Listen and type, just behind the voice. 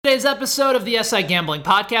Today's episode of the SI Gambling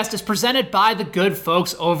Podcast is presented by the good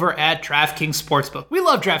folks over at DraftKings Sportsbook. We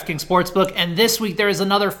love DraftKings Sportsbook, and this week there is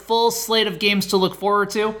another full slate of games to look forward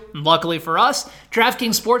to. And luckily for us,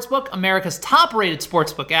 DraftKings Sportsbook, America's top-rated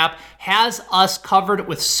sportsbook app, has us covered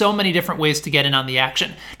with so many different ways to get in on the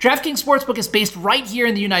action. DraftKings Sportsbook is based right here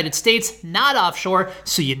in the United States, not offshore,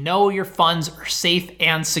 so you know your funds are safe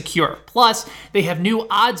and secure. Plus, they have new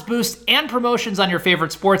odds boosts and promotions on your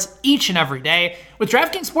favorite sports each and every day. With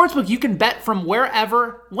DraftKings Sportsbook, you can bet from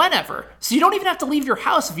wherever, whenever, so you don't even have to leave your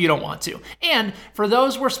house if you don't want to. And for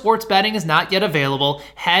those where sports betting is not yet available,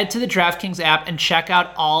 head to the DraftKings app and check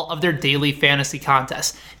out all of their daily fantasy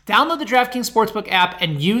contests. Download the DraftKings Sportsbook app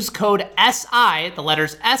and use code SI, the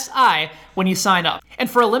letters SI, when you sign up. And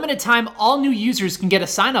for a limited time, all new users can get a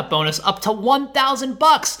sign-up bonus up to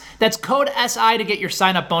 $1,000. That's code SI to get your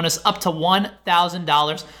sign-up bonus up to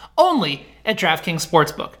 $1,000 only at DraftKings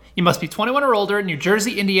Sportsbook. You must be 21 or older, New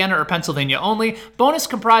Jersey, Indiana, or Pennsylvania only. Bonus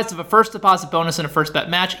comprised of a first deposit bonus and a first bet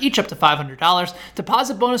match, each up to $500.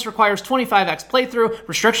 Deposit bonus requires 25x playthrough.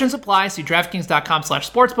 Restrictions apply. See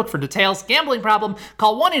DraftKings.com/sportsbook for details. Gambling problem?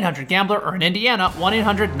 Call 1-800-GAMBLER or in Indiana,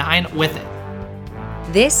 1-800-9-WITH-IT.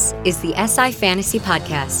 This is the SI Fantasy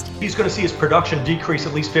Podcast. He's going to see his production decrease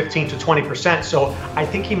at least 15 to 20%, so I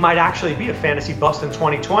think he might actually be a fantasy bust in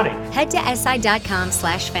 2020. Head to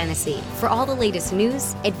si.com/fantasy for all the latest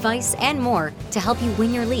news, advice, and more to help you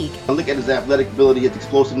win your league. Look at his athletic ability, his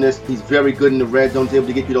explosiveness. He's very good in the red zone, able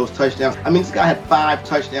to get you those touchdowns. I mean, this guy had 5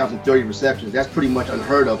 touchdowns and 30 receptions. That's pretty much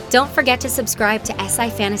unheard of. Don't forget to subscribe to SI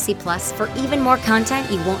Fantasy Plus for even more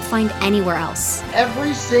content you won't find anywhere else.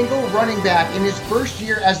 Every single running back in his first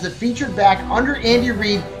year as the featured back under Andy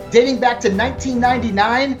Reid, dating back to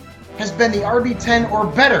 1999, has been the RB10 or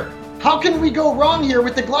better. How can we go wrong here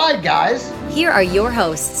with the glide, guys? Here are your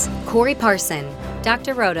hosts, Corey Parson,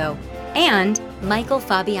 Dr. Roto, and Michael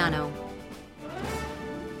Fabiano.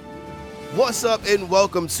 What's up and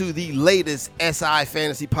welcome to the latest SI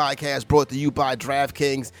Fantasy Podcast brought to you by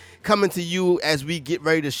DraftKings. Coming to you as we get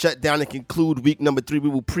ready to shut down and conclude week number 3. We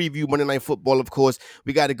will preview Monday Night Football, of course.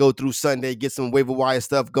 We got to go through Sunday, get some waiver wire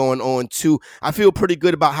stuff going on too. I feel pretty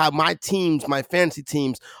good about how my teams, my fantasy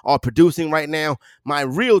teams, are producing right now. My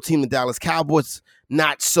real team, the Dallas Cowboys,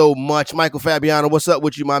 not so much. Michael Fabiano, what's up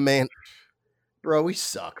with you, my man? Bro, we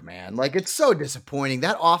suck, man. Like, it's so disappointing.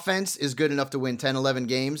 That offense is good enough to win 10, 11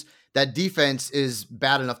 games. That defense is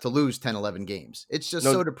bad enough to lose 10, 11 games. It's just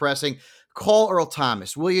so depressing. Call Earl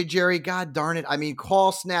Thomas. Will you, Jerry? God darn it. I mean,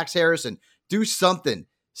 call Snacks Harrison. Do something.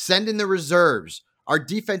 Send in the reserves. Our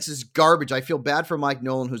defense is garbage. I feel bad for Mike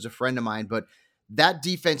Nolan, who's a friend of mine, but that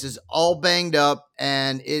defense is all banged up,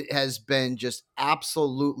 and it has been just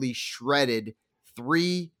absolutely shredded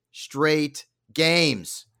 3 straight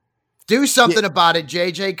games. Do something about it,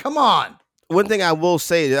 JJ. Come on. One thing I will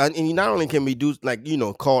say, and not only can we do, like,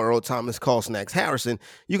 call Earl Thomas, call Snacks Harrison,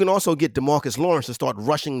 you can also get DeMarcus Lawrence to start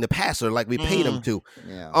rushing the passer like we paid him to.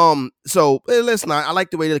 Yeah. So listen, I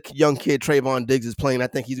like the way the young kid Trayvon Diggs is playing. I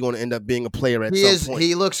think he's going to end up being a player at some point.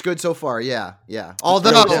 He looks good so far. Yeah. Although,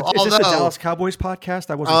 is this the Dallas Cowboys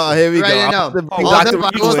podcast? I wasn't sure. Here we right, go.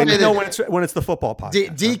 Let me know when it's the football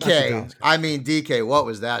podcast. DK, what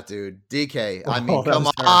was that, dude? DK, I mean,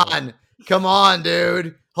 come on,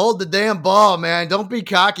 dude. Hold the damn ball, man. Don't be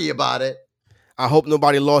cocky about it. I hope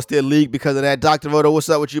nobody lost their league because of that. Dr. Roto, what's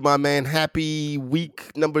up with you, my man? Happy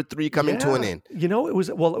week number 3 coming to an end. It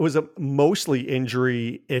was a mostly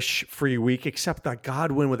injury-ish free week, except that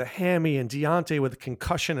Godwin with a hammy and Deontay with a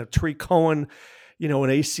concussion, a Tariq Cohen, an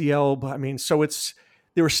ACL. But I mean,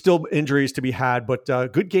 there were still injuries to be had, but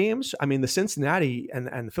good games. I mean, the Cincinnati and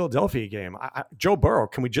the Philadelphia game. Joe Burrow,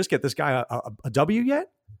 can we just get this guy a W yet?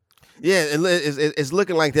 Yeah, it's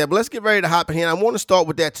looking like that. But let's get ready to hop in here. I want to start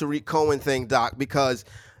with that Tariq Cohen thing, Doc, because,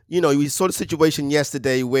 we saw the situation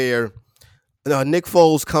yesterday where Nick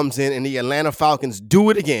Foles comes in and the Atlanta Falcons do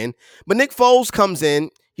it again. But Nick Foles comes in,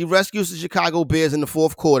 he rescues the Chicago Bears in the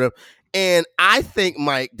 4th quarter. And I think,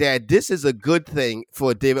 Mike, that this is a good thing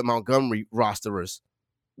for David Montgomery rosterers.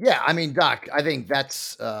 Yeah, I mean, Doc, I think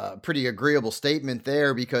that's a pretty agreeable statement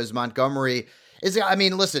there because Montgomery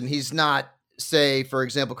listen, he's not, say, for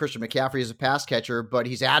example, Christian McCaffrey is a pass catcher, but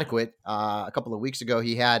he's adequate. A couple of weeks ago,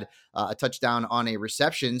 he had a touchdown on a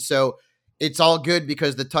reception. So it's all good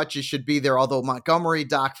because the touches should be there. Although Montgomery,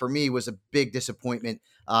 Doc, for me, was a big disappointment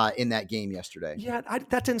in that game yesterday. Yeah,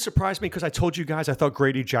 that didn't surprise me because I told you guys I thought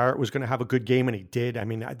Grady Jarrett was going to have a good game, and he did. I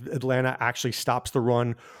mean, Atlanta actually stops the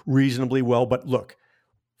run reasonably well. But look,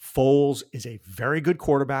 Foles is a very good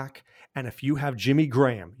quarterback. And if you have Jimmy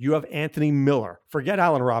Graham, you have Anthony Miller, forget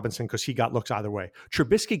Allen Robinson because he got looks either way.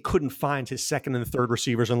 Trubisky couldn't find his second and third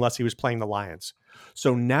receivers unless he was playing the Lions.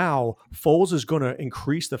 So now Foles is going to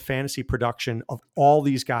increase the fantasy production of all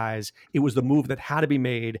these guys. It was the move that had to be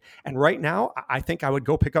made. And right now, I think I would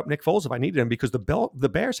go pick up Nick Foles if I needed him because the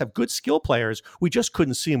Bears have good skill players. We just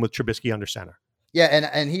couldn't see him with Trubisky under center. Yeah,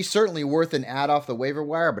 and he's certainly worth an add off the waiver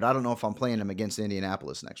wire, but I don't know if I'm playing him against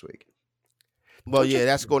Indianapolis next week. Well, yeah,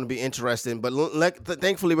 that's going to be interesting. But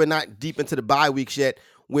thankfully, we're not deep into the bye weeks yet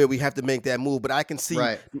where we have to make that move. But I can see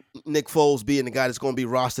Nick Foles being the guy that's going to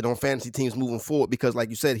be rostered on fantasy teams moving forward because, like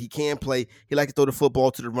you said, he can play. He likes to throw the football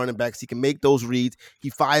to the running backs. He can make those reads. He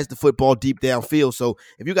fires the football deep downfield. So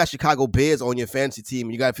if you got Chicago Bears on your fantasy team,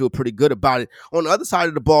 you got to feel pretty good about it. On the other side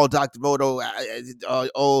of the ball, Dr. Roto,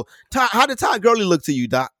 how did Todd Gurley look to you,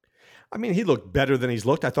 Doc? I mean, he looked better than he's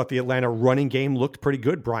looked. I thought the Atlanta running game looked pretty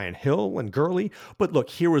good, Brian Hill and Gurley. But look,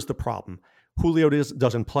 here was the problem. Julio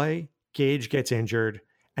doesn't play. Gage gets injured.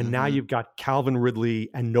 And now you've got Calvin Ridley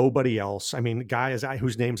and nobody else. I mean, guys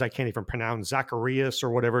whose names I can't even pronounce, Zacharias or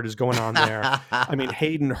whatever it is going on there. I mean,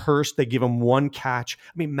 Hayden Hurst, they give him one catch.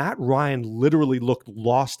 I mean, Matt Ryan literally looked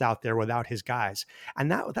lost out there without his guys. And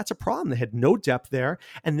that's a problem. They had no depth there.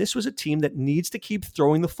 And this was a team that needs to keep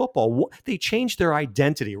throwing the football. They changed their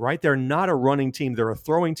identity, right? They're not a running team. They're a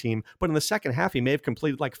throwing team. But in the second half, he may have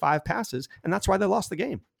completed like 5 passes. And that's why they lost the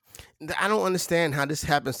game. I don't understand how this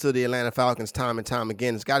happens to the Atlanta Falcons time and time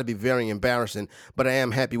again. It's got to be very embarrassing, but I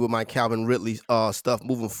am happy with my Calvin Ridley stuff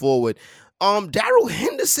moving forward. Darrell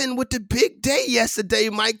Henderson with the big day yesterday,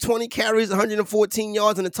 Mike, 20 carries, 114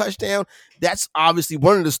 yards and a touchdown. That's obviously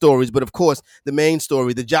one of the stories, but of course, the main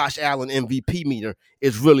story, the Josh Allen MVP meter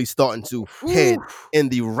is really starting to head in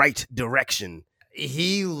the right direction.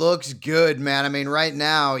 He looks good, man. I mean, right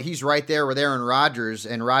now he's right there with Aaron Rodgers,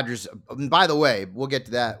 and Rodgers. By the way, we'll get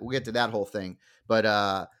to that. We'll get to that whole thing. But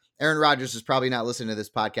Aaron Rodgers is probably not listening to this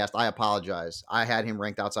podcast. I apologize. I had him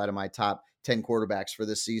ranked outside of my top 10 quarterbacks for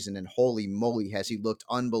this season, and holy moly, has he looked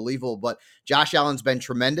unbelievable. But Josh Allen's been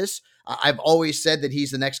tremendous. I've always said that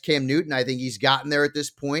he's the next Cam Newton. I think he's gotten there at this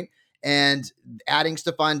point, and adding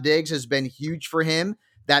Stephon Diggs has been huge for him.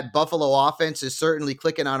 That Buffalo offense is certainly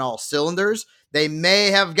clicking on all cylinders. They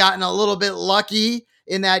may have gotten a little bit lucky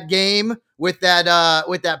in that game with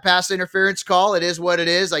that pass interference call. It is what it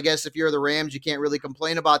is. I guess if you're the Rams, you can't really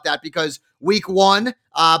complain about that because week 1.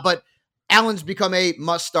 But Allen's become a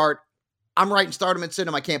must start. I'm writing start him and sit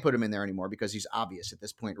him. I can't put him in there anymore because he's obvious at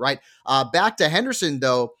this point, right? Back to Henderson,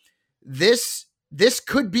 though. This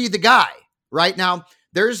could be the guy right now.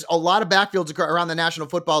 There's a lot of backfields around the National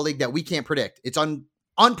Football League that we can't predict. It's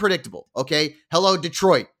unpredictable. Okay. Hello,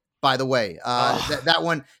 Detroit. By the way, that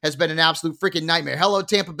one has been an absolute freaking nightmare. Hello,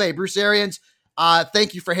 Tampa Bay. Bruce Arians,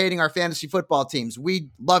 thank you for hating our fantasy football teams.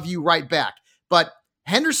 We love you right back. But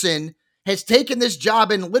Henderson has taken this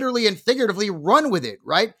job and literally and figuratively run with it,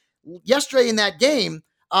 right? Yesterday in that game,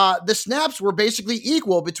 the snaps were basically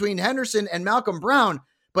equal between Henderson and Malcolm Brown,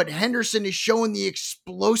 but Henderson is showing the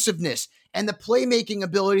explosiveness and the playmaking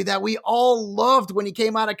ability that we all loved when he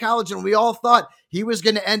came out of college, and we all thought he was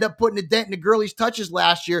going to end up putting a dent into Gurley's touches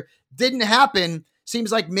last year. Didn't happen. Seems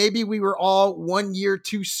like maybe we were all 1 year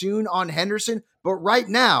too soon on Henderson, but right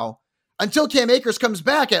now, until Cam Akers comes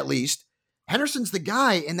back at least, Henderson's the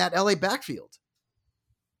guy in that LA backfield.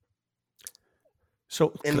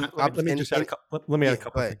 So let me add a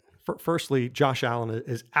couple things. Firstly, Josh Allen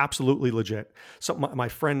is absolutely legit. So my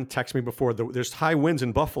friend texted me before, there's high winds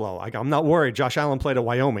in Buffalo. I'm not worried. Josh Allen played at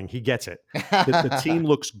Wyoming. He gets it. The team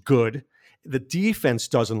looks good. The defense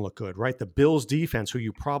doesn't look good, right? The Bills defense, who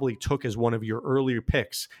you probably took as one of your earlier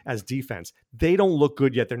picks as defense, they don't look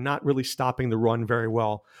good yet. They're not really stopping the run very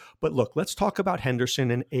well. But look, let's talk about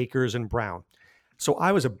Henderson and Akers and Brown. So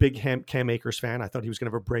I was a big Cam Akers fan. I thought he was going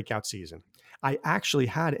to have a breakout season. I actually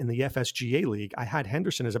had in the FSGA league, I had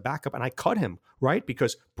Henderson as a backup and I cut him, right?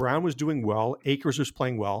 Because Brown was doing well, Akers was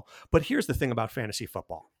playing well. But here's the thing about fantasy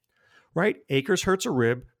football, right? Akers hurts a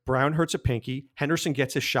rib, Brown hurts a pinky, Henderson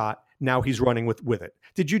gets his shot. Now he's running with it.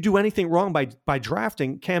 Did you do anything wrong by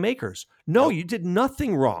drafting Cam Akers? No, you did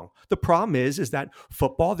nothing wrong. The problem is that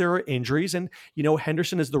football, there are injuries, and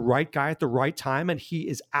Henderson is the right guy at the right time, and he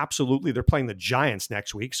is absolutely. They're playing the Giants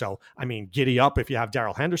next week, so I mean, giddy up if you have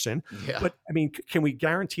Darrell Henderson. Yeah. But I mean, can we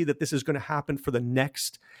guarantee that this is going to happen for the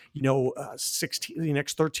next,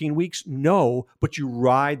 13 weeks? No, but you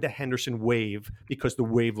ride the Henderson wave because the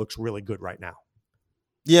wave looks really good right now.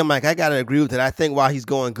 Yeah, Mike, I gotta agree with that. I think while he's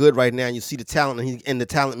going good right now, you see the talent, and the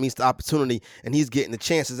talent meets the opportunity, and he's getting the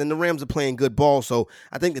chances. And the Rams are playing good ball, so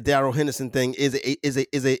I think the Darrell Henderson thing is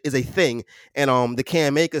a thing. And the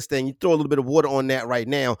Cam Akers thing, you throw a little bit of water on that right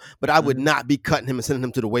now, but I would not be cutting him and sending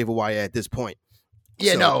him to the waiver wire at this point.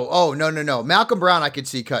 Yeah, no. Oh, no. Malcolm Brown, I could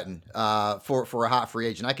see cutting for a hot free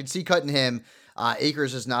agent. I could see cutting him.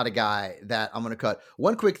 Akers is not a guy that I'm going to cut.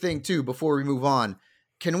 One quick thing, too, before we move on.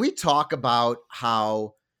 Can we talk about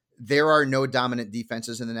how there are no dominant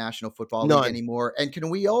defenses in the National Football League anymore? And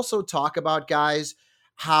can we also talk about, guys,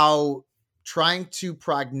 how trying to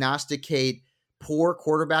prognosticate poor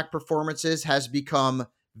quarterback performances has become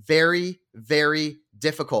very, very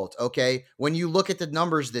difficult, okay? When you look at the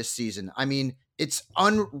numbers this season, I mean, it's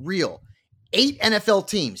unreal. 8 NFL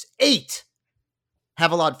teams, 8,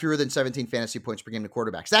 have allowed fewer than 17 fantasy points per game to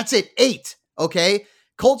quarterbacks. That's it, 8, okay?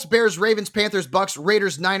 Colts, Bears, Ravens, Panthers, Bucks,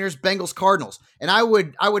 Raiders, Niners, Bengals, Cardinals. And I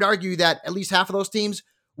would argue that at least half of those teams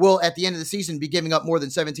will, at the end of the season, be giving up more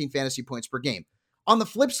than 17 fantasy points per game. On the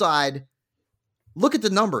flip side, look at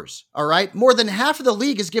the numbers, all right? More than half of the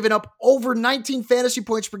league is giving up over 19 fantasy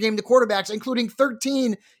points per game to quarterbacks, including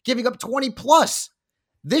 13 giving up 20 plus.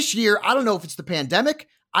 This year, I don't know if it's the pandemic.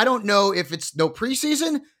 I don't know if it's no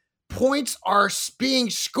preseason. Points are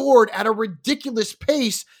being scored at a ridiculous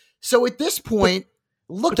pace. So at this point,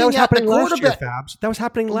 looking at the quarterback, Fabs. That was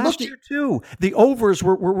happening last year too. The overs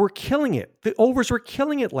were killing it. The overs were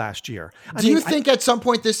killing it last year. Do you think at some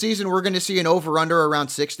point this season we're going to see an over/under around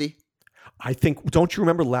 60? I think. Don't you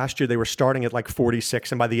remember last year they were starting at like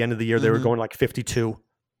 46, and by the end of the year they were going like 52.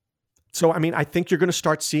 So, I mean, I think you're going to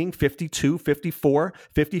start seeing 52, 54,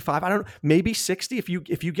 55. I don't know, maybe 60 if you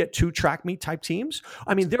get 2 track meet type teams.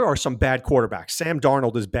 I mean, there are some bad quarterbacks. Sam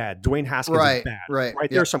Darnold is bad. Dwayne Haskins is bad. Right.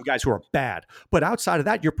 There are some guys who are bad. But outside of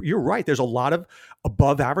that, you're right. There's a lot of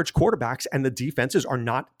above average quarterbacks, and the defenses are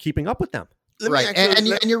not keeping up with them. Right.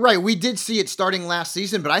 And you're right. We did see it starting last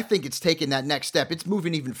season, but I think it's taken that next step. It's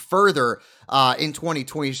moving even further in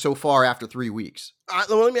 2020 so far after 3 weeks.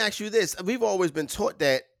 Let me ask you this. We've always been taught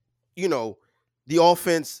that,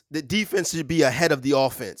 the defense should be ahead of the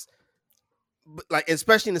offense. But like,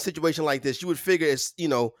 especially in a situation like this, you would figure it's,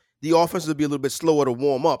 the offense would be a little bit slower to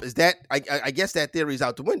warm up. Is that, I guess that theory is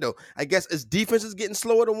out the window. I guess is defenses getting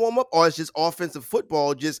slower to warm up, or is just offensive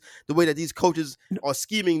football, just the way that these coaches are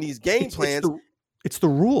scheming these game plans? It's the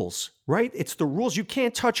rules, right? It's the rules. You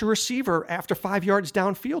can't touch a receiver after 5 yards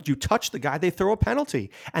downfield. You touch the guy, they throw a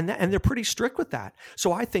penalty. And they're pretty strict with that.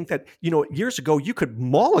 So I think that, years ago, you could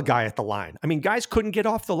maul a guy at the line. I mean, guys couldn't get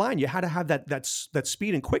off the line. You had to have that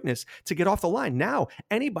speed and quickness to get off the line. Now,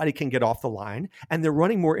 anybody can get off the line, and they're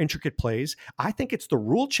running more intricate plays. I think it's the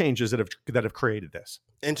rule changes that have created this.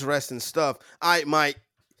 Interesting stuff. All right, Mike,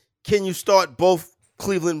 can you start both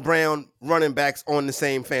Cleveland Brown running backs on the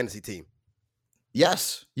same fantasy team?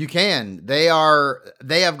 Yes, you can. They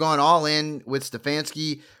have gone all in with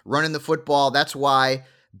Stefanski running the football. That's why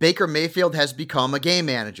Baker Mayfield has become a game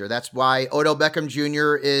manager. That's why Odell Beckham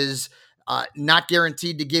Jr. is not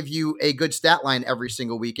guaranteed to give you a good stat line every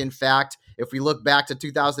single week. In fact, if we look back to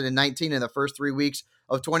 2019 and the first 3 weeks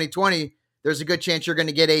of 2020, there's a good chance you're going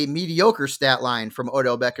to get a mediocre stat line from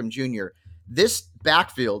Odell Beckham Jr. This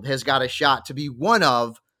backfield has got a shot to be one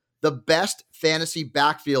of the best fantasy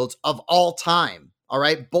backfields of all time. All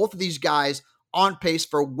right. Both of these guys on pace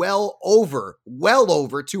for well over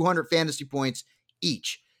 200 fantasy points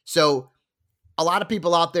each. So a lot of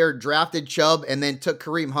people out there drafted Chubb and then took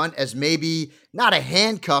Kareem Hunt as maybe not a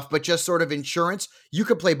handcuff, but just sort of insurance. You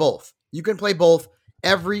can play both. You can play both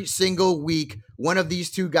every single week. One of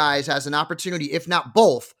these two guys has an opportunity, if not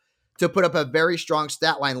both, to put up a very strong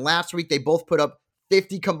stat line. Last week, they both put up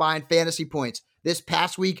 50 combined fantasy points. This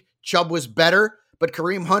past week, Chubb was better, but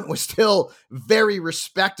Kareem Hunt was still very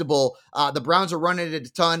respectable. The Browns are running it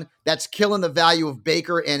a ton. That's killing the value of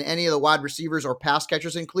Baker and any of the wide receivers or pass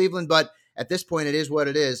catchers in Cleveland, but at this point, it is what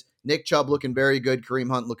it is. Nick Chubb looking very good.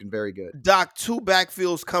 Kareem Hunt looking very good. Doc, 2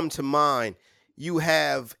 backfields come to mind. You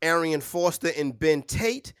have Arian Foster and Ben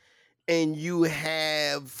Tate, and you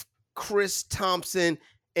have Chris Thompson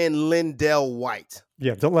and Lindell White.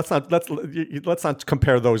 Yeah, let's not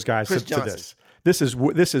compare those guys to this. This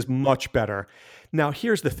is much better. Now,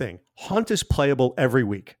 here's the thing. Hunt is playable every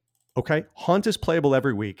week. Okay? Hunt is playable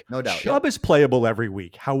every week. No doubt. Chubb is playable every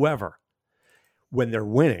week. However, when they're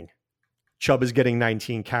winning, Chubb is getting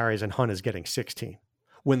 19 carries and Hunt is getting 16.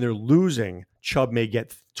 When they're losing, Chubb may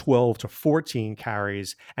get 12 to 14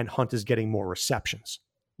 carries and Hunt is getting more receptions,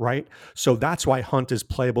 right? So that's why Hunt is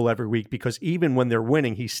playable every week, because even when they're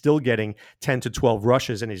winning, he's still getting 10 to 12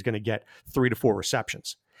 rushes and he's going to get 3 to 4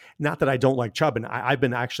 receptions. Not that I don't like Chubb, and I've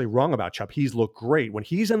been actually wrong about Chubb. He's looked great. When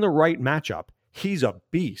he's in the right matchup, he's a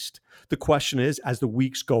beast. The question is, as the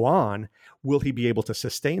weeks go on, will he be able to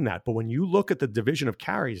sustain that? But when you look at the division of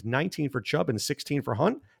carries, 19 for Chubb and 16 for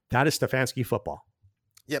Hunt, that is Stefanski football.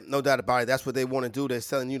 Yep, no doubt about it. That's what they want to do. They're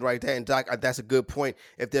selling you right there. And Doc, that's a good point.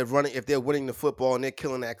 If they're winning the football and they're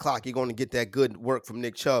killing that clock, you're going to get that good work from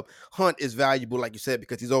Nick Chubb. Hunt is valuable, like you said,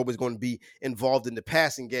 because he's always going to be involved in the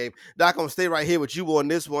passing game. Doc, I'm going to stay right here with you on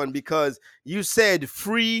this one because you said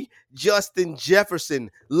free Justin Jefferson.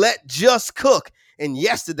 Let Just cook. And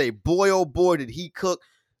yesterday, boy, oh boy, did he cook.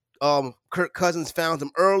 Kirk Cousins found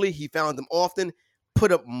him early. He found him often.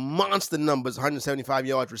 Put up monster numbers, 175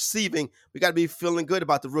 yards receiving. We got to be feeling good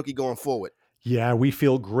about the rookie going forward. Yeah, we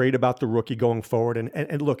feel great about the rookie going forward.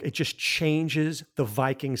 And look, it just changes the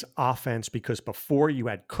Vikings offense because before you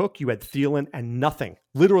had Cook, you had Thielen, and nothing,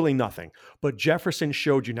 literally nothing. But Jefferson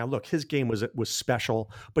showed you. Now, look, his game was special,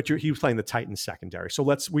 but he was playing the Titans secondary.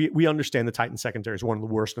 So we understand the Titans secondary is one of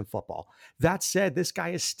the worst in football. That said, this guy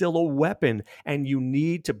is still a weapon, and you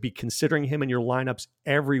need to be considering him in your lineups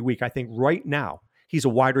every week. I think right now, he's a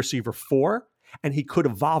wide receiver 4, and he could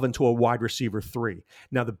evolve into a wide receiver 3.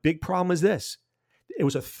 Now, the big problem is this. It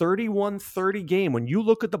was a 31-30 game. When you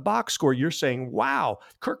look at the box score, you're saying, wow,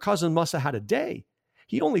 Kirk Cousins must have had a day.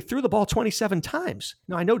 He only threw the ball 27 times.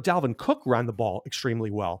 Now, I know Dalvin Cook ran the ball extremely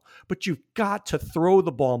well, but you've got to throw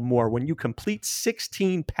the ball more. When you complete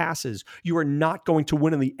 16 passes, you are not going to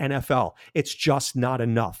win in the NFL. It's just not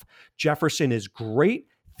enough. Jefferson is great.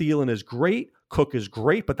 Thielen is great. Cook is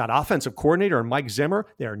great, but that offensive coordinator and Mike Zimmer,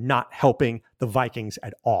 they're not helping the Vikings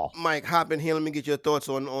at all. Mike, hop in here. Let me get your thoughts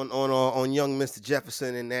on young Mr.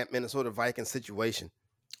 Jefferson in that Minnesota Vikings situation.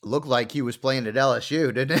 Looked like he was playing at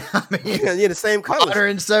LSU, didn't it? I mean, yeah, the same colors.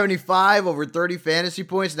 175, over 30 fantasy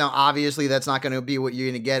points. Now, obviously, that's not going to be what you're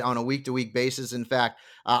going to get on a week-to-week basis. In fact,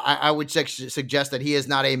 I would suggest that he is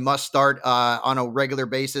not a must-start on a regular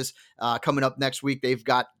basis. Coming up next week, they've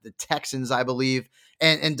got the Texans, I believe.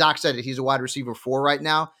 And Doc said it, he's a wide receiver 4 right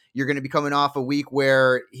now. You're going to be coming off a week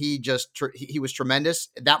where he was tremendous.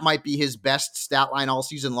 That might be his best stat line all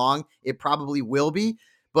season long. It probably will be.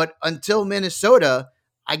 But until Minnesota,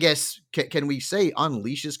 I guess, can we say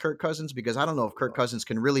unleashes Kirk Cousins? Because I don't know if Kirk Cousins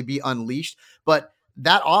can really be unleashed. But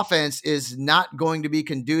that offense is not going to be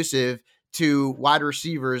conducive to wide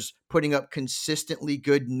receivers putting up consistently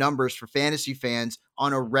good numbers for fantasy fans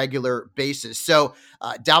on a regular basis. So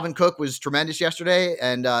Dalvin Cook was tremendous yesterday,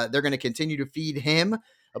 and they're going to continue to feed him.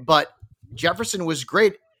 But Jefferson was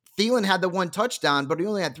great. Thielen had the 1 touchdown, but he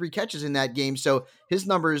only had 3 catches in that game. So his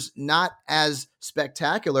numbers not as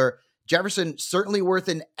spectacular. Jefferson certainly worth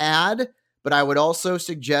an add, but I would also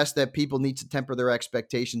suggest that people need to temper their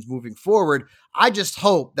expectations moving forward. I just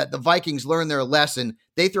hope that the Vikings learn their lesson.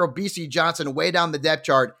 They throw BC Johnson way down the depth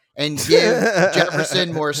chart and give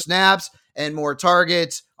Jefferson more snaps and more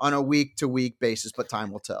targets on a week-to-week basis, but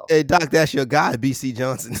time will tell. Hey, Doc, that's your guy, BC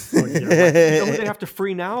Johnson. Oh, yeah, right. You know who they have to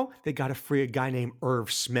free now? They got to free a guy named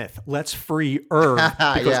Irv Smith. Let's free Irv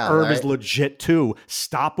because Irv is legit too.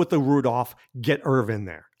 Stop with the Rudolph. Get Irv in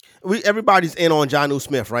there. Everybody's in on Jonnu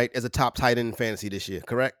Smith, right, as a top tight end in fantasy this year,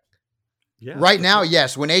 correct? Yeah. Right now,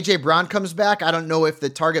 yes. When A.J. Brown comes back, I don't know if the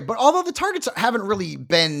target, but although the targets haven't really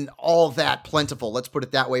been all that plentiful, let's put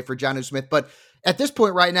it that way for Jonnu Smith. But at this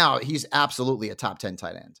point right now, he's absolutely a top 10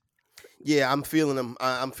 tight end. Yeah, I'm feeling him.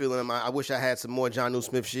 I wish I had some more Jonnu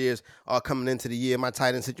Smith shares coming into the year. My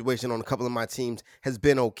tight end situation on a couple of my teams has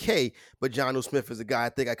been okay, but Jonnu Smith is a guy I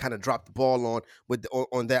think I kind of dropped the ball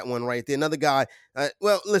on that one right there. Another guy.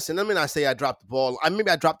 Well, listen, let me not say I dropped the ball.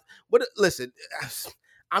 Listen,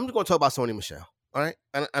 I'm just going to talk about Sony Michel. All right,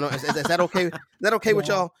 I know. Is that okay? Is that okay with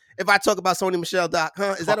y'all? If I talk about Sony Michel, Doc,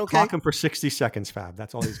 Is that okay? Clock him for 60 seconds, Fab.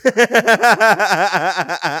 That's all he's.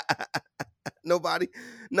 Nobody,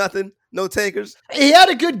 nothing, no takers. He had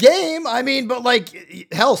a good game. I mean, but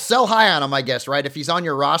hell, sell high on him, I guess, right? If he's on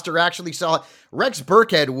your roster, actually sell. Rex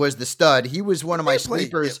Burkhead was the stud. He was one of my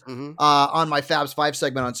sleepers on my Fabs 5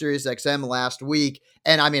 segment on SiriusXM last week.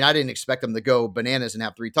 And I mean, I didn't expect him to go bananas and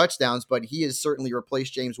have 3 touchdowns, but he has certainly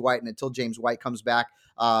replaced James White. And until James White comes back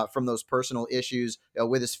from those personal issues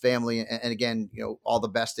with his family, and again, all the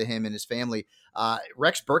best to him and his family,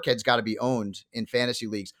 Rex Burkhead's got to be owned in fantasy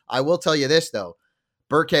leagues. I will tell you this, though.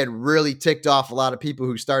 Burkhead really ticked off a lot of people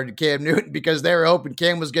who started Cam Newton because they were hoping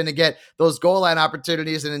Cam was going to get those goal line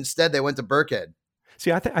opportunities, and instead they went to Burkhead.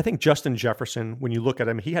 See, I think Justin Jefferson, when you look at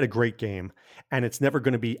him, he had a great game, and it's never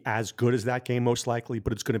going to be as good as that game most likely,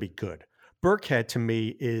 but it's going to be good. Burkhead, to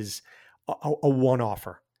me, is a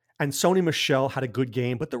one-offer. And Sony Michel had a good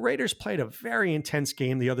game, but the Raiders played a very intense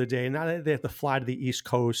game the other day, and now they have to fly to the East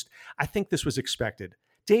Coast. I think this was expected.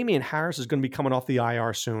 Damian Harris is going to be coming off the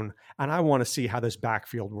IR soon, and I want to see how this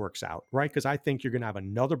backfield works out, right? Because I think you're going to have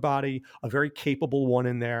another body, a very capable one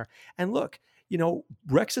in there. And look,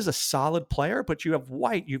 Rex is a solid player, but you have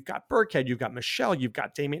White, you've got Burkhead, you've got Michelle, you've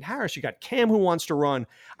got Damian Harris, you got Cam who wants to run.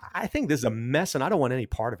 I think this is a mess, and I don't want any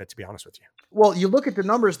part of it, to be honest with you. Well, you look at the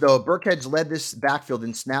numbers, though. Burkhead's led this backfield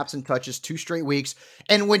in snaps and touches 2 straight weeks.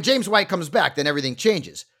 And when James White comes back, then everything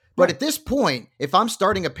changes. But at this point, if I'm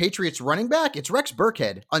starting a Patriots running back, it's Rex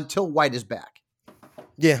Burkhead until White is back.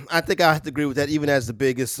 Yeah, I think I have to agree with that, even as the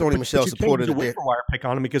biggest Sony Michelle supporter. You waiver wire pick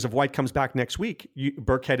on him because if White comes back next week,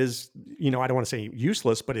 Burkhead is, I don't want to say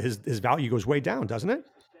useless, but his value goes way down, doesn't it?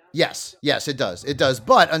 Yes, it does. It does.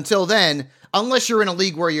 But until then, unless you're in a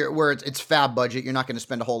league where it's fab budget, you're not going to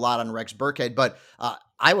spend a whole lot on Rex Burkhead. But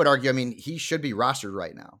I would argue, he should be rostered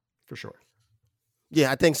right now. For sure. Yeah,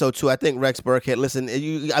 I think so too. I think Rex Burkhead. Listen,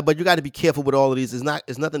 but you got to be careful with all of these. It's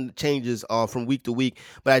nothing that changes from week to week.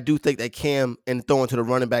 But I do think that Cam and throwing to the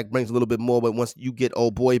running back brings a little bit more. But once you get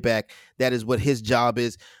old boy back, that is what his job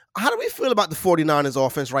is. How do we feel about the 49ers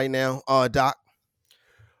offense right now, Doc?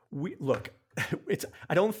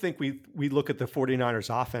 I don't think we look at the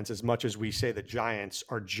 49ers offense as much as we say the Giants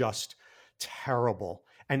are just terrible.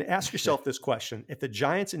 And ask yourself this question. If the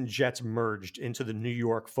Giants and Jets merged into the New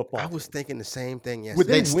York football I was thinking the same thing yesterday. Would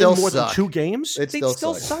they still win more suck. than 2 games? They'd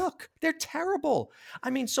still suck. They're terrible.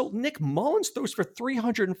 So Nick Mullins throws for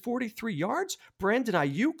 343 yards. Brandon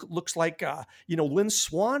Ayuk looks like, Lynn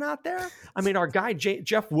Swan out there. Our guy,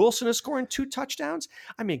 Jeff Wilson, is scoring 2 touchdowns.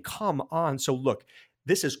 Come on. So look,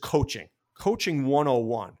 this is coaching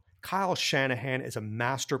 101. Kyle Shanahan is a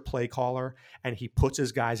master play caller, and he puts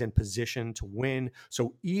his guys in position to win.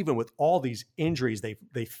 So even with all these injuries,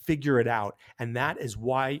 they figure it out. And that is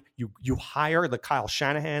why you hire the Kyle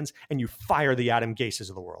Shanahans and you fire the Adam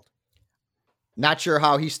Gases of the world. Not sure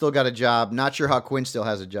how he's still got a job. Not sure how Quinn still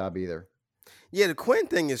has a job either. Yeah, the Quinn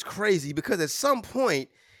thing is crazy because at some point,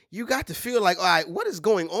 you got to feel like, all right, what is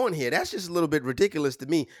going on here? That's just a little bit ridiculous to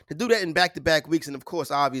me to do that in back-to-back weeks. And of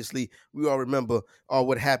course, obviously, we all remember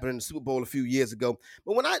what happened in the Super Bowl a few years ago.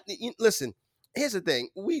 But listen, here's the thing.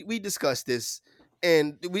 We discussed this,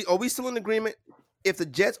 and are we still in agreement? If the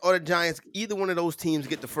Jets or the Giants, either one of those teams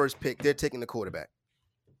get the first pick, they're taking the quarterback.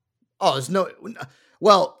 Oh,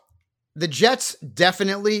 the Jets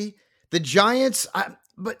definitely. The Giants,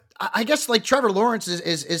 but I guess like Trevor Lawrence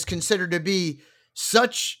is considered to be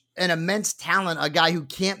such an immense talent, a guy who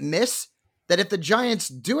can't miss, that if the Giants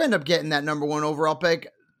do end up getting that number 1 overall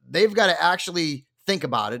pick, they've got to actually think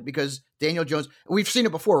about it because Daniel Jones, we've seen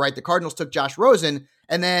it before, right? The Cardinals took Josh Rosen,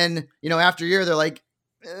 and then, after a year, they're like,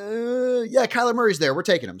 Kyler Murray's there. We're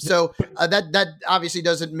taking him. So that obviously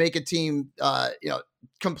doesn't make a team,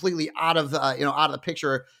 completely out of the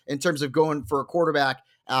picture in terms of going for a quarterback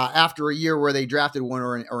after a year where they drafted one,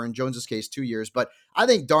 or in Jones's case, 2 years. But I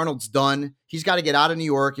think Darnold's done. He's got to get out of New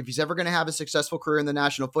York. If he's ever going to have a successful career in the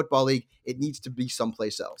National Football League, it needs to be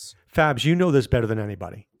someplace else. Fabs, you know this better than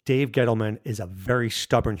anybody. Dave Gettleman is a very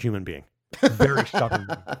stubborn human being. Very stubborn.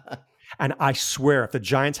 And I swear, if the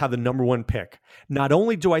Giants have the number 1 pick, not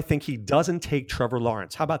only do I think he doesn't take Trevor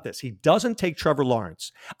Lawrence, how about this? He doesn't take Trevor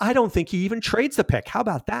Lawrence. I don't think he even trades the pick. How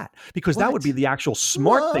about that? Because that would be the actual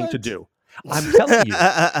smart thing to do. I'm telling you,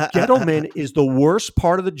 Gettleman is the worst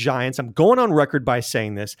part of the Giants. I'm going on record by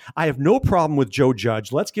saying this. I have no problem with Joe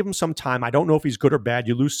Judge. Let's give him some time. I don't know if he's good or bad.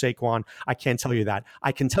 You lose Saquon. I can't tell you that.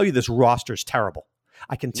 I can tell you this roster is terrible.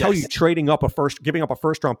 I can tell you giving up a first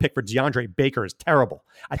round pick for DeAndre Baker is terrible.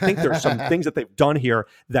 I think there's some things that they've done here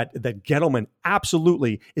that Gettleman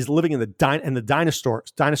absolutely is living in the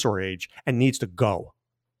dinosaur age and needs to go.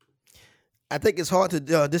 I think it's hard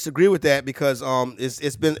to disagree with that because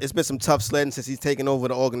it's been some tough sledding since he's taken over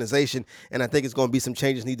the organization, and I think it's going to be some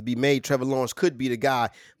changes need to be made. Trevor Lawrence could be the guy,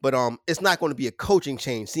 but it's not going to be a coaching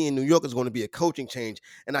change. Seeing New York is going to be a coaching change,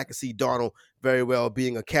 and I can see Darnold very well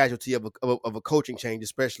being a casualty of a coaching change,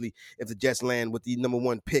 especially if the Jets land with the number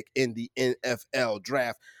 1 pick in the NFL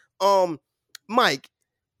draft. Mike,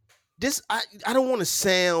 I don't want to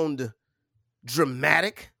sound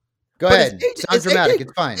dramatic. Go ahead. Sounds dramatic.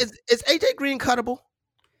 It's fine. Is AJ Green cuttable?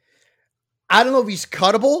 I don't know if he's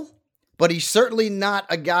cuttable, but he's certainly not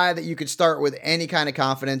a guy that you could start with any kind of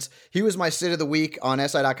confidence. He was my sit of the week on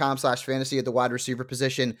SI.com/fantasy at the wide receiver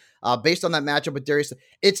position. Based on that matchup with Darius,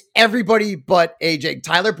 it's everybody but AJ.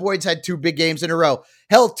 Tyler Boyd's had 2 big games in a row.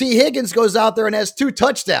 Hell, T. Higgins goes out there and has 2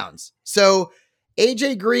 touchdowns. So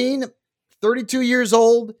AJ Green, 32 years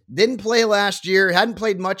old, didn't play last year, hadn't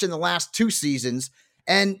played much in the last 2 seasons.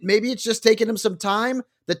 And maybe it's just taken him some time.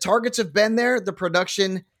 The targets have been there. The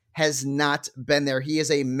production has not been there. He is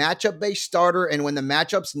a matchup-based starter, and when the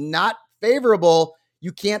matchup's not favorable,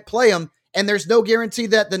 you can't play him. And there's no guarantee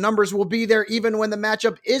that the numbers will be there even when the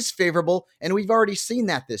matchup is favorable. And we've already seen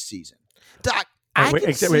that this season. Doc, I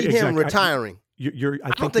can see him retiring. I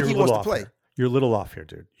don't think he wants to play. Here. You're a little off here,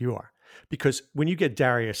 dude. You are. Because when you get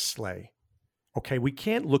Darius Slay, okay, we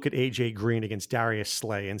can't look at AJ Green against Darius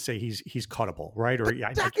Slay and say he's cuttable, right? Or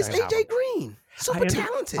Doc is AJ Green, super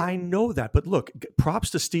talented. I know that, but look,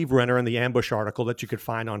 props to Steve Renner in the ambush article that you could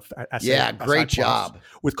find on great job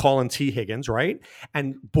with Colin T. Higgins, right?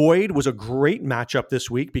 And Boyd was a great matchup this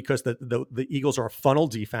week because the Eagles are a funnel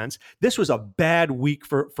defense. This was a bad week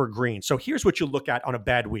for Green. So here's what you look at on a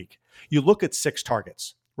bad week. You look at 6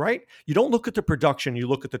 targets. Right? You don't look at the production, you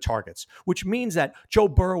look at the targets, which means that Joe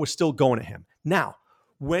Burrow is still going to him. Now,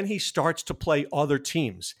 when he starts to play other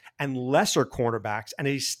teams and lesser cornerbacks, and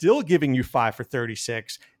he's still giving you 5 for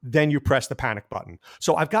 36, then you press the panic button.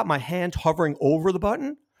 So I've got my hand hovering over the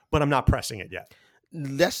button, but I'm not pressing it yet.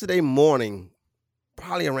 Yesterday morning,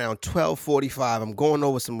 probably around 12:45, I'm going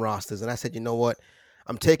over some rosters, and I said, you know what?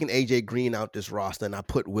 I'm taking AJ Green out this roster, and I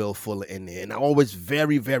put Will Fuller in there. And always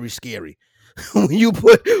very, very scary when you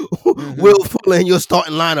put Will Fuller in your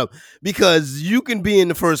starting lineup, because you can be in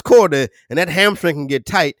the first quarter and that hamstring can get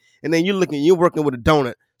tight, and then you're working with a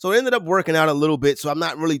donut. So it ended up working out a little bit, so I'm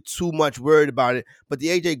not really too much worried about it. But the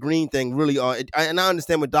AJ Green thing really, and I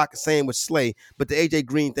understand what Doc is saying with Slay, but the AJ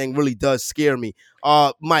Green thing really does scare me.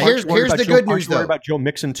 Mike, here's the good news, though. Worried about Joe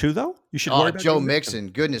Mixon too, though. You should worry about Joe Mixon.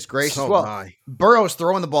 Goodness gracious! So Burrow's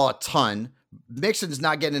throwing the ball a ton. Mixon's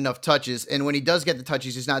not getting enough touches, and when he does get the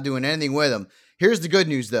touches, he's not doing anything with them. Here's the good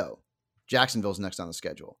news, though. Jacksonville's next on the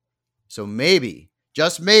schedule. So maybe,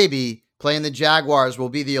 just maybe, playing the Jaguars will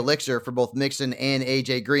be the elixir for both Mixon and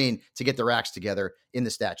AJ Green to get their acts together in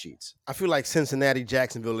the stat sheets. I feel like Cincinnati,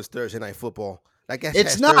 Jacksonville is Thursday Night Football.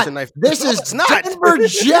 It's not. This is Denver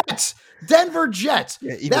Jets. Denver Jets.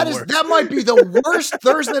 Yeah, that might be the worst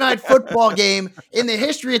Thursday Night Football game in the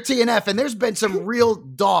history of TNF, and there's been some real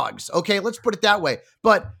dogs. Okay, let's put it that way.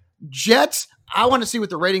 But Jets, I want to see what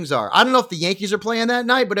the ratings are. I don't know if the Yankees are playing that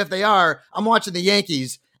night, but if they are, I'm watching the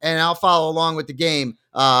Yankees, and I'll follow along with the game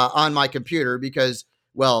on my computer because,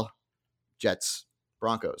 well, Jets,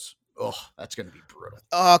 Broncos. Oh, that's going to be brutal.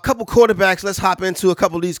 A couple quarterbacks. Let's hop into a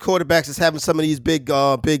couple of these quarterbacks that's having some of these big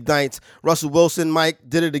nights. Russell Wilson, Mike,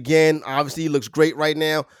 did it again. Obviously, he looks great right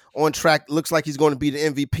now. On track. Looks like he's going to be the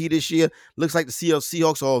MVP this year. Looks like the Seattle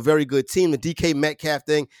Seahawks are a very good team. The DK Metcalf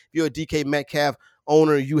thing. If you're a DK Metcalf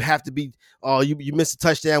owner, you have to be you missed a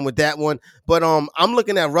touchdown with that one. But I'm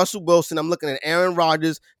looking at Russell Wilson. I'm looking at Aaron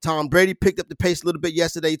Rodgers. Tom Brady picked up the pace a little bit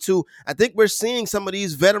yesterday too. I think we're seeing some of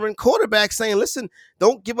these veteran quarterbacks saying, listen,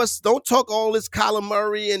 don't talk all this Kyler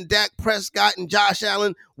Murray and Dak Prescott and Josh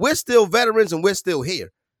Allen. We're still veterans and we're still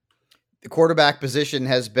here. The quarterback position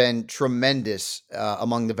has been tremendous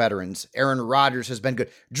among the veterans. Aaron Rodgers has been good.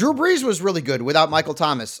 Drew Brees was really good without Michael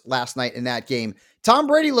Thomas last night in that game. Tom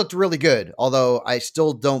Brady looked really good, although I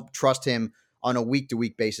still don't trust him on a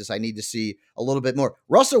week-to-week basis. I need to see a little bit more.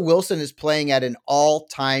 Russell Wilson is playing at an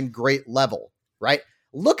all-time great level, right?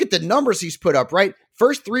 Look at the numbers he's put up, right?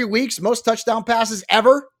 First 3 weeks, most touchdown passes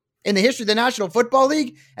ever in the history of the National Football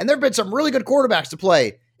League, and there have been some really good quarterbacks to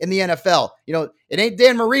play in the NFL. You know, it ain't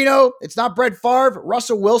Dan Marino. It's not Brett Favre.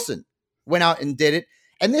 Russell Wilson went out and did it.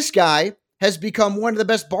 And this guy has become one of the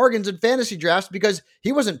best bargains in fantasy drafts because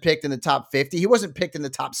he wasn't picked in the top 50. He wasn't picked in the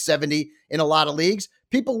top 70 in a lot of leagues.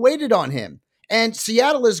 People waited on him. And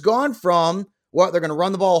Seattle has gone from, they're going to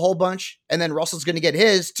run the ball a whole bunch, and then Russell's going to get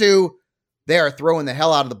his, to they are throwing the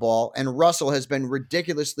hell out of the ball. And Russell has been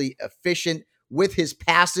ridiculously efficient with his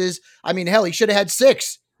passes. I mean, hell, he should have had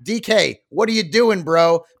 6. DK, what are you doing,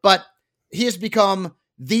 bro? But he has become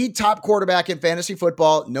the top quarterback in fantasy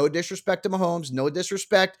football. No disrespect to Mahomes, no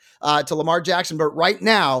disrespect to Lamar Jackson. But right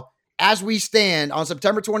now, as we stand on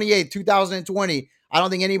September 28th, 2020, I don't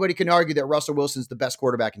think anybody can argue that Russell Wilson's the best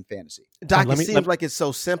quarterback in fantasy. Doc, it seems like it's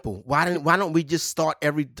so simple. Why don't we just start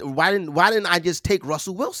why didn't I just take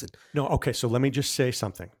Russell Wilson? No, okay, so let me just say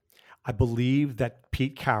something. I believe that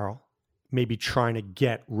Pete Carroll may be trying to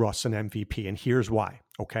get Russ an MVP, and here's why,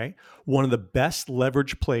 okay? One of the best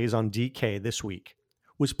leverage plays on DK this week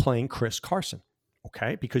was playing Chris Carson,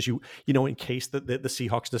 okay? Because you know, in case the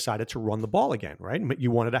Seahawks decided to run the ball again, right?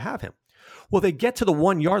 You wanted to have him. Well, they get to the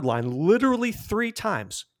 1 yard line literally 3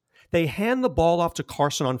 times. They hand the ball off to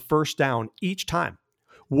Carson on first down each time.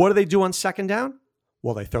 What do they do on second down?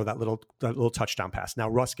 Well, they throw that little touchdown pass. Now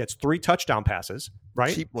Russ gets 3 touchdown passes,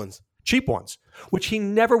 right? Cheap ones. cheap ones, which he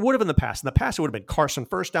never would have in the past. In the past, it would have been Carson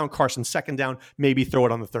first down, Carson second down, maybe throw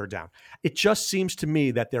it on the third down. It just seems to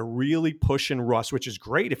me that they're really pushing Russ, which is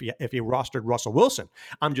great if you rostered Russell Wilson.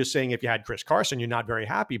 I'm just saying if you had Chris Carson, you're not very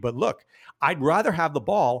happy. But look, I'd rather have the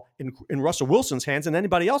ball in Russell Wilson's hands than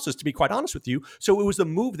anybody else's, to be quite honest with you. So it was the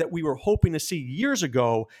move that we were hoping to see years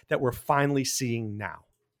ago that we're finally seeing now.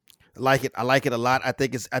 I like it a lot. I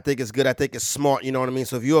think it's good. I think it's smart. You know what I mean?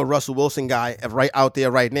 So if you're a Russell Wilson guy right out there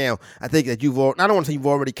right now, I think that I don't want to say you've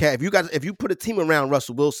already if you put a team around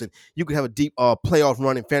Russell Wilson, you could have a deep playoff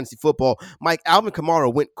run in fantasy football. Mike, Alvin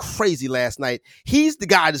Kamara went crazy last night. He's the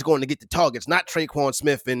guy that's going to get the targets, not Traquan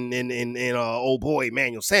Smith and old boy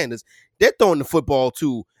Emmanuel Sanders. They're throwing the football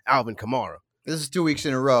to Alvin Kamara. This is 2 weeks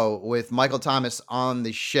in a row with Michael Thomas on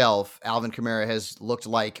the shelf. Alvin Kamara has looked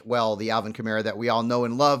like, well, the Alvin Kamara that we all know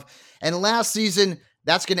and love. And last season,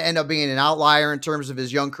 that's going to end up being an outlier in terms of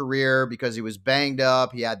his young career because he was banged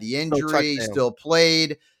up. He had the injury, still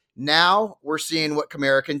played. Now we're seeing what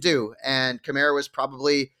Kamara can do. And Kamara was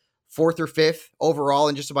probably 4th or 5th overall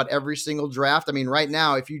in just about every single draft. I mean, right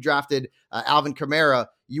now, if you drafted Alvin Kamara,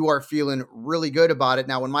 you are feeling really good about it.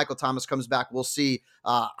 Now, when Michael Thomas comes back, we'll see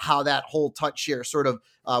how that whole touch share sort of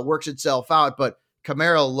works itself out. But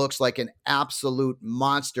Kamara looks like an absolute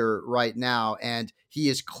monster right now, and he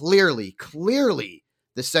is clearly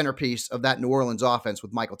the centerpiece of that New Orleans offense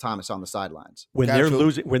with Michael Thomas on the sidelines. When they're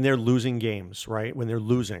losing games, right? When they're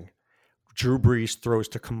losing, Drew Brees throws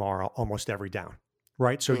to Kamara almost every down.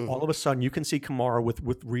 Right. So all of a sudden you can see Kamara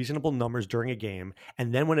with reasonable numbers during a game.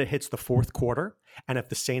 And then when it hits the fourth quarter, and if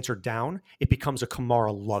the Saints are down, it becomes a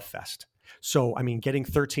Kamara love fest. So, I mean, getting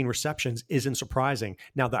 13 receptions isn't surprising.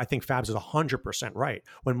 Now, I think Fabs is 100% right.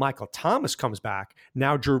 When Michael Thomas comes back,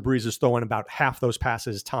 now Drew Brees is throwing about half those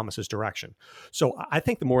passes Thomas's direction. So I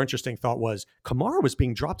think the more interesting thought was Kamara was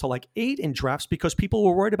being dropped to like 8 in drafts because people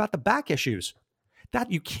were worried about the back issues. That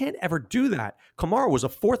you can't ever do that. Kamara was a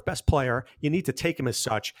 4th best player. You need to take him as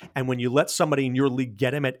such. And when you let somebody in your league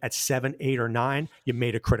get him at 7, 8, or 9, you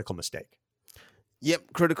made a critical mistake.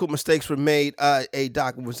 Yep, critical mistakes were made. Hey,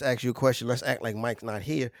 Doc, let's ask you a question. Let's act like Mike's not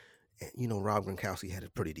here. You know, Rob Gronkowski had a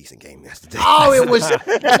pretty decent game yesterday. Oh, it was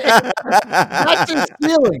that's his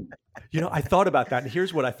feeling. You know, I thought about that, and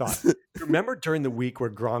here's what I thought. Remember during the week where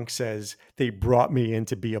Gronk says, they brought me in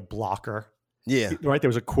to be a blocker? Yeah. Right. There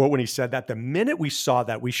was a quote when he said that. The minute we saw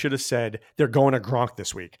that, we should have said they're going to Gronk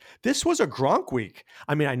this week. This was a Gronk week.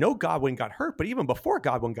 I mean, I know Godwin got hurt, but even before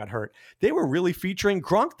Godwin got hurt, they were really featuring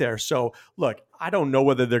Gronk there. So look, I don't know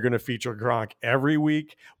whether they're going to feature Gronk every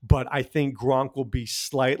week, but I think Gronk will be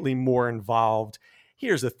slightly more involved.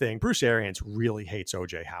 Here's the thing. Bruce Arians really hates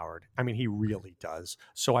O.J. Howard. I mean, he really does.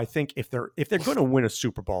 So I think if they're going to win a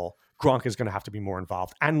Super Bowl, Gronk is going to have to be more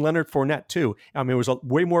involved. And Leonard Fournette, too. I mean, it was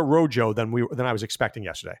way more Rojo than I was expecting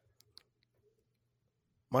yesterday.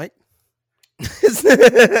 Mike?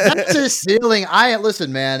 That's his ceiling.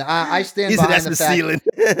 Listen, man, I stand behind the fact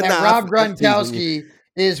that Rob Gronkowski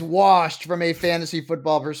is washed from a fantasy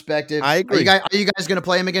football perspective. I agree. Are you guys going to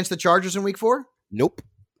play him against the Chargers in week 4? Nope.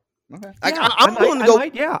 Okay. I'm willing to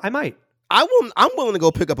go. I might. I'm willing to go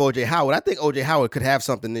pick up O.J. Howard. I think O.J. Howard could have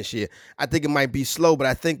something this year. I think it might be slow, but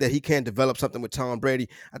I think that he can develop something with Tom Brady.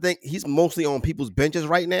 I think he's mostly on people's benches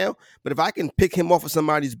right now, but if I can pick him off of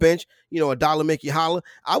somebody's bench, you know, a dollar make you holler,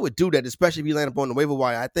 I would do that, especially if he land up on the waiver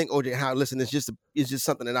wire. I think O.J. Howard, listen, it's just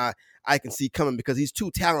something that I can see coming because he's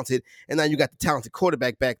too talented, and now you got the talented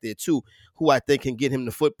quarterback back there too, who I think can get him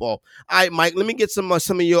the football. All right, Mike, let me get some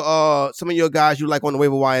of your guys you like on the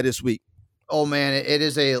waiver wire this week. Oh, man, it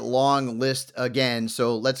is a long list again,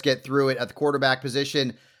 so let's get through it. At the quarterback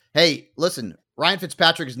position, hey, listen, Ryan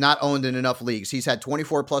Fitzpatrick is not owned in enough leagues. He's had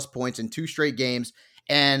 24-plus points in 2 straight games,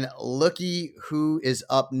 and looky who is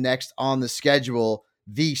up next on the schedule,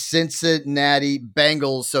 the Cincinnati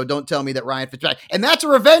Bengals. So don't tell me that Ryan Fitzpatrick, and that's a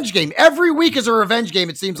revenge game. Every week is a revenge game,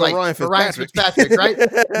 it seems like, for Ryan Fitzpatrick, right?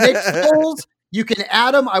 Nick Foles, you can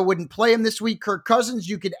add him. I wouldn't play him this week. Kirk Cousins,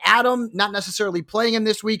 you could add him, not necessarily playing him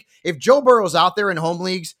this week. If Joe Burrow's out there in home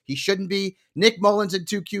leagues, he shouldn't be. Nick Mullins in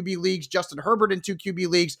 2 QB leagues, Justin Herbert in 2 QB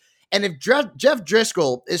leagues. And if Jeff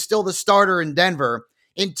Driscoll is still the starter in Denver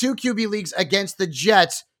in 2 QB leagues against the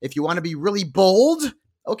Jets, if you want to be really bold,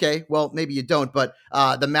 okay, well, maybe you don't, but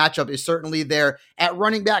the matchup is certainly there. At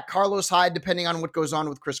running back, Carlos Hyde, depending on what goes on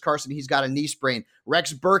with Chris Carson, he's got a knee sprain.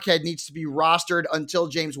 Rex Burkhead needs to be rostered until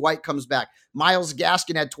James White comes back. Myles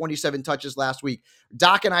Gaskin had 27 touches last week.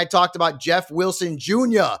 Doc and I talked about Jeff Wilson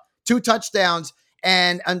Jr., 2 touchdowns,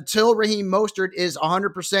 and until Raheem Mostert is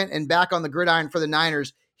 100% and back on the gridiron for the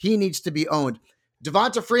Niners, he needs to be owned.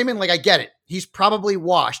 Devonta Freeman, I get it. He's probably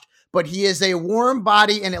washed. but he is a warm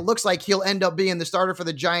body, and it looks like he'll end up being the starter for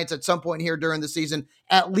the Giants at some point here during the season,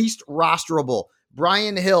 at least rosterable.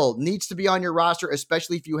 Brian Hill needs to be on your roster,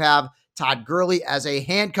 especially if you have Todd Gurley as a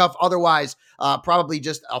handcuff. Otherwise, probably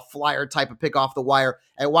just a flyer type of pick off the wire.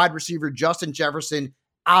 At wide receiver, Justin Jefferson,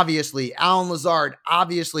 obviously. Alan Lazard,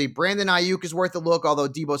 obviously. Brandon Ayuk is worth a look, although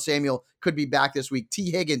Deebo Samuel could be back this week.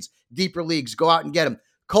 T. Higgins, deeper leagues, go out and get him.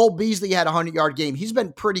 Cole Beasley had a 100-yard game. He's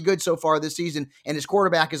been pretty good so far this season, and his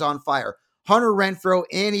quarterback is on fire. Hunter Renfrow,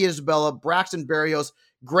 Andy Isabella, Braxton Berrios,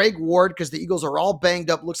 Greg Ward, because the Eagles are all banged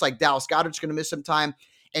up. Looks like Dallas Goedert's going to miss some time.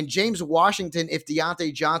 And James Washington, if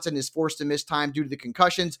Deontay Johnson is forced to miss time due to the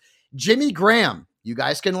concussions. Jimmy Graham, you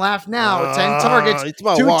guys can laugh now. 10 targets, 2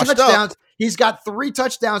 touchdowns. He's got 3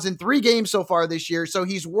 touchdowns in 3 games so far this year, so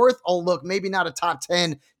he's worth a look. Maybe not a top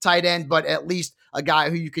 10 tight end, but at least a guy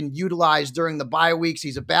who you can utilize during the bye weeks.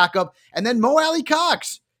 He's a backup. And then Mo Alley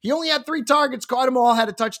Cox. He only had 3 targets, caught them all, had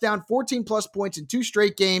a touchdown, 14-plus points in 2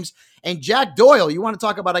 straight games. And Jack Doyle, you want to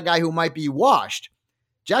talk about a guy who might be washed.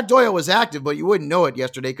 Jack Doyle was active, but you wouldn't know it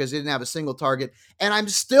yesterday because he didn't have a single target. And I'm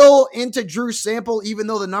still into Drew Sample, even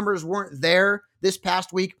though the numbers weren't there this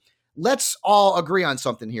past week. Let's all agree on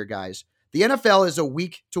something here, guys. The NFL is a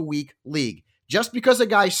week-to-week league. Just because a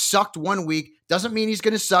guy sucked one week doesn't mean he's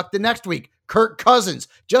going to suck the next week. Kirk Cousins.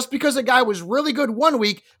 Just because a guy was really good one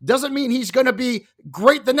week doesn't mean he's going to be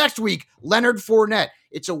great the next week. Leonard Fournette.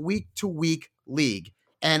 It's a week-to-week league.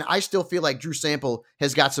 And I still feel like Drew Sample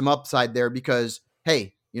has got some upside there because,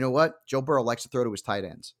 hey, you know what? Joe Burrow likes to throw to his tight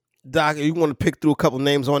ends. Doc, you want to pick through a couple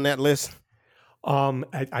names on that list?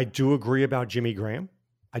 I do agree about Jimmy Graham.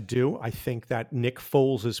 I do. I think that Nick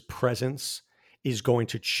Foles' presence is going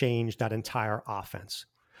to change that entire offense.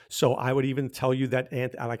 So I would even tell you that,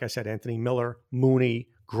 like I said, Anthony Miller, Mooney,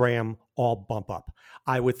 Graham all bump up.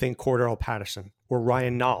 I would think Cordell Patterson or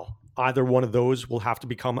Ryan Nall, either one of those will have to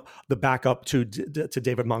become the backup to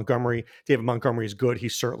David Montgomery. David Montgomery is good.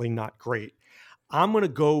 He's certainly not great. I'm going to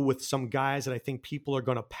go with some guys that I think people are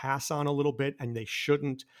going to pass on a little bit, and they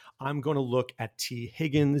shouldn't. I'm going to look at T.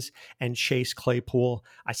 Higgins and Chase Claypool.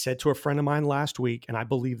 I said to a friend of mine last week, and I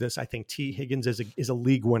believe this, I think T. Higgins is a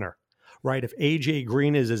league winner, right? If A.J.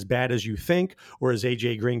 Green is as bad as you think, or as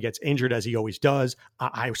A.J. Green gets injured as he always does,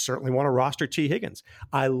 I certainly want to roster T. Higgins.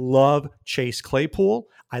 I love Chase Claypool.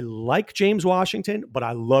 I like James Washington, but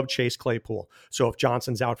I love Chase Claypool. So if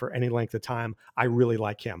Johnson's out for any length of time, I really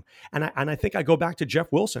like him. And I think I go back to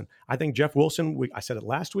Jeff Wilson. I think Jeff Wilson, I said it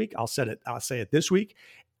last week, I'll say it this week.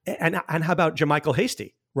 And how about JaMychal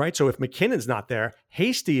Hasty, right? So if McKinnon's not there,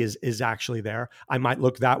 Hasty is actually there. I might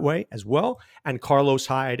look that way as well. And Carlos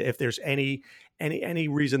Hyde, if there's any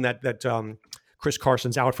reason that Chris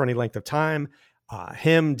Carson's out for any length of time,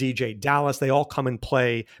 him, DJ Dallas, they all come and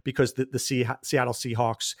play because the Seattle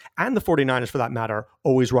Seahawks and the 49ers, for that matter,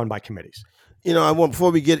 always run by committees. You know,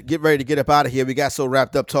 before we get ready to get up out of here, we got so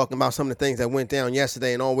wrapped up talking about some of the things that went down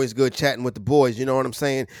yesterday, and always good chatting with the boys, you know what I'm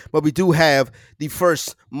saying? But we do have the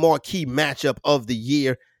first marquee matchup of the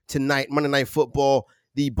year tonight, Monday Night Football.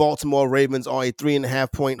 The Baltimore Ravens are a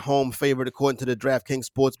 3.5-point home favorite, according to the DraftKings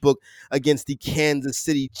Sportsbook, against the Kansas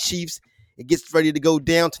City Chiefs. It gets ready to go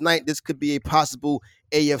down tonight. This could be a possible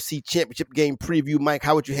AFC Championship game preview. Mike,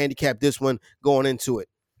 how would you handicap this one going into it?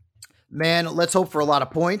 Man, let's hope for a lot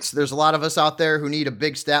of points. There's a lot of us out there who need a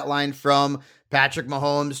big stat line from Patrick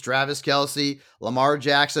Mahomes, Travis Kelce, Lamar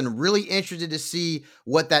Jackson. Really interested to see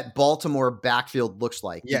what that Baltimore backfield looks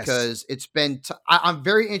like. Yes. Because it's been I'm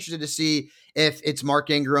very interested to see if it's Mark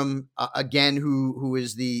Ingram again, who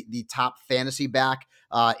is the top fantasy back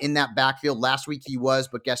in that backfield. Last week he was,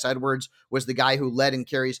 but Gus Edwards was the guy who led in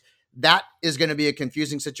carries. That is going to be a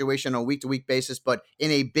confusing situation on a week-to-week basis, but in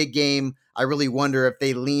a big game, I really wonder if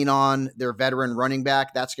they lean on their veteran running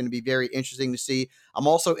back. That's going to be very interesting to see. I'm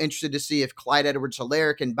also interested to see if Clyde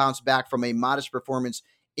Edwards-Helaire can bounce back from a modest performance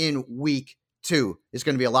in week 2. It's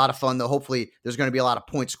going to be a lot of fun, though. Hopefully, there's going to be a lot of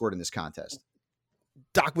points scored in this contest.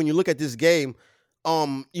 Doc, when you look at this game,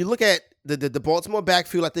 you look at the Baltimore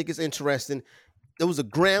backfield, I think is interesting. There was a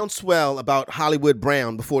groundswell about Hollywood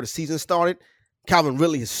Brown before the season started. Calvin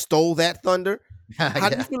Ridley has stole that thunder. How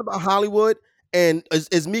do you feel about Hollywood? And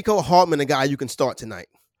is Mecole Hardman a guy you can start tonight?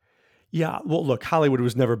 Yeah, well, look, Hollywood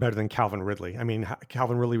was never better than Calvin Ridley. I mean,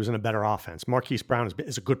 Calvin Ridley was in a better offense. Marquise Brown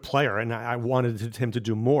is a good player, and I wanted him to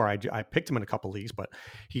do more. I picked him in a couple leagues, but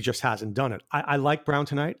he just hasn't done it. I like Brown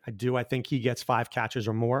tonight. I do. I think he gets 5 catches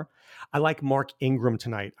or more. I like Mark Ingram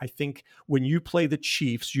tonight. I think when you play the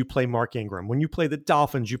Chiefs, you play Mark Ingram. When you play the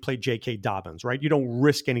Dolphins, you play J.K. Dobbins, right? You don't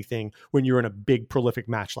risk anything when you're in a big, prolific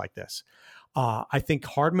match like this. I think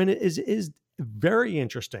Hardman is Very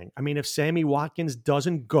interesting. I mean, if Sammy Watkins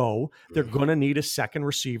doesn't go, they're going to need a second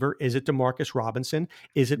receiver. Is it Demarcus Robinson?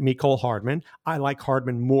 Is it Mecole Hardman? I like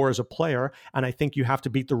Hardman more as a player, and I think you have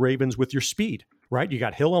to beat the Ravens with your speed, right? You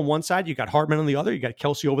got Hill on one side, you got Hardman on the other, you got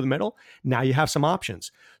Kelsey over the middle. Now you have some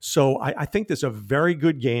options. So I think this is a very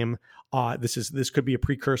good game. This could be a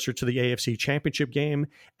precursor to the AFC Championship game,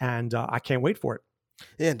 and I can't wait for it.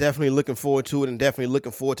 Yeah, definitely looking forward to it, and definitely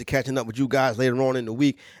looking forward to catching up with you guys later on in the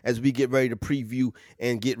week as we get ready to preview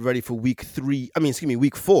and get ready for week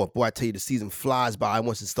 4. Boy, I tell you, the season flies by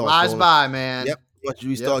once it starts. Flies by, man. Yep. Once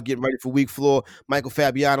we start getting ready for week 4, Michael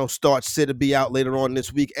Fabiano starts sit to be out later on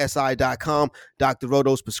this week. SI.com, Dr.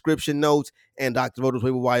 Roto's prescription notes, and Dr. Roto's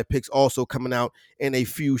waiver wire picks also coming out in a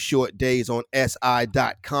few short days on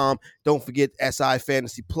SI.com. Don't forget, SI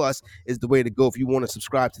Fantasy Plus is the way to go if you want to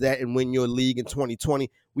subscribe to that and win your league in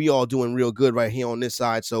 2020. We all doing real good right here on this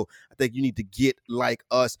side, so I think you need to get like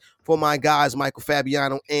us. For my guys, Michael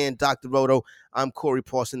Fabiano and Dr. Roto, I'm Corey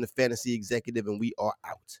Parson, the fantasy executive, and we are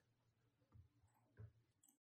out.